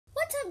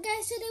What's up,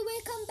 guys? Today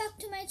welcome back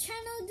to my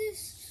channel.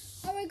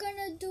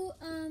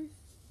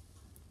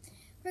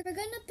 We're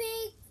gonna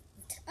paint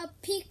a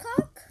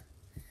peacock.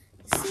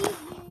 See,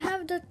 I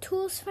have the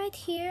tools right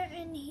here,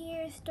 and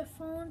here's the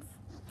phone.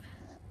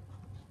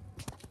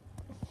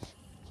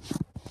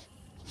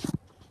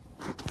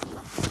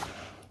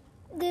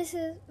 This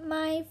is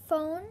my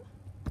phone.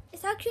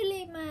 It's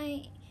actually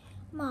my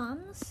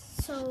mom's,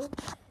 so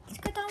let's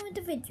get on with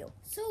the video.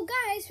 So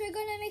guys, we're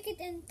gonna make it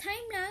in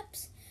time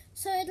lapse,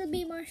 so it'll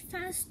be more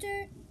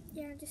faster.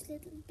 Yeah, just a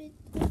little bit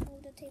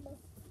move the table,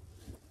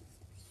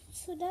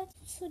 so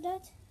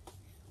that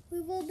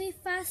we will be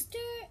faster.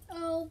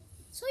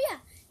 So yeah,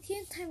 see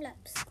you in time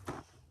lapse.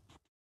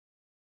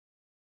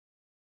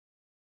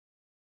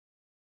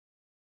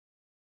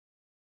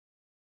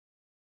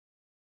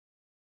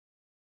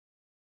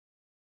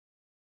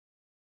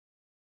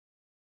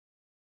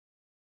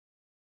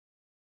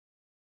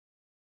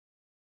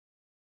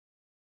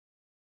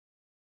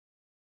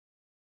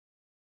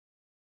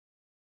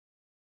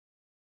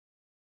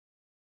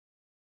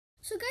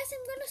 So guys,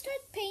 I'm gonna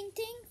start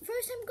painting.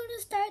 First, I'm gonna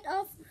start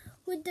off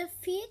with the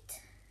feet.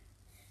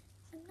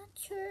 I'm not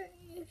sure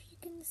if you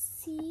can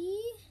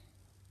see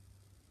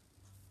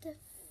the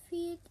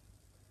feet.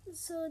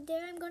 So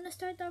there, I'm gonna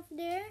start off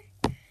there.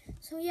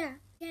 So yeah,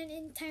 and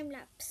in time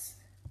lapse.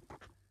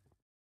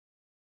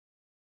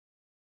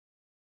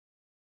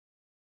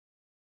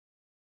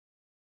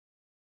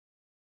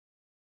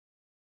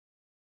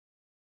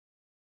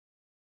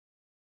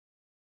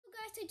 So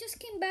guys, I just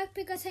came back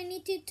because I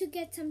needed to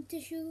get some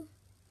tissue.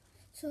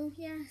 So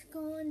yeah, let's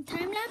go in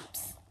time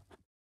lapse.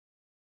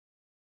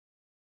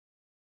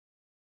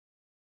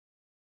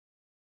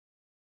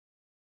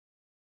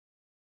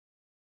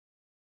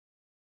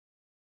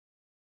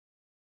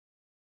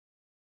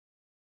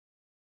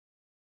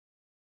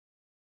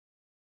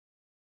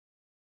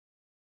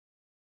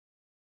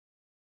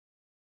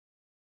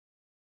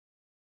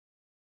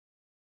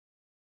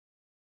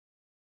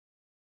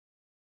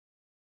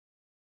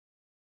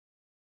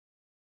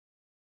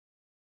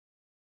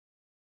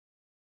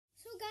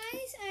 So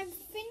guys, I've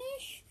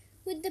finished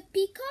with the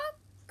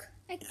peacock.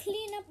 I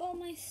clean up all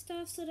my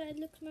stuff so that it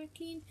looks more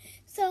clean.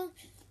 So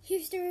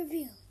here's the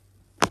reveal.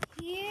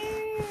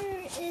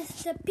 Here is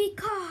the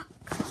peacock.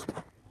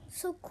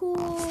 So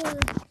cool.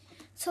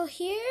 So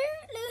here,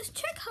 let's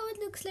check how it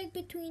looks like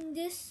between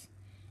this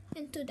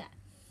and to that.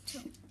 So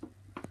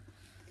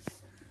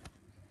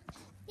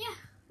yeah.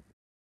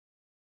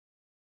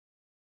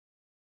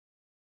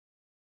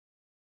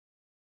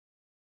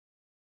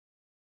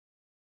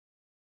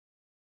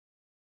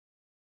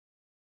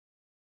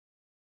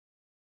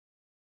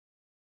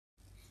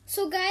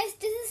 So guys,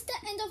 this is the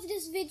end of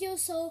this video.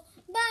 So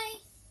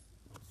bye.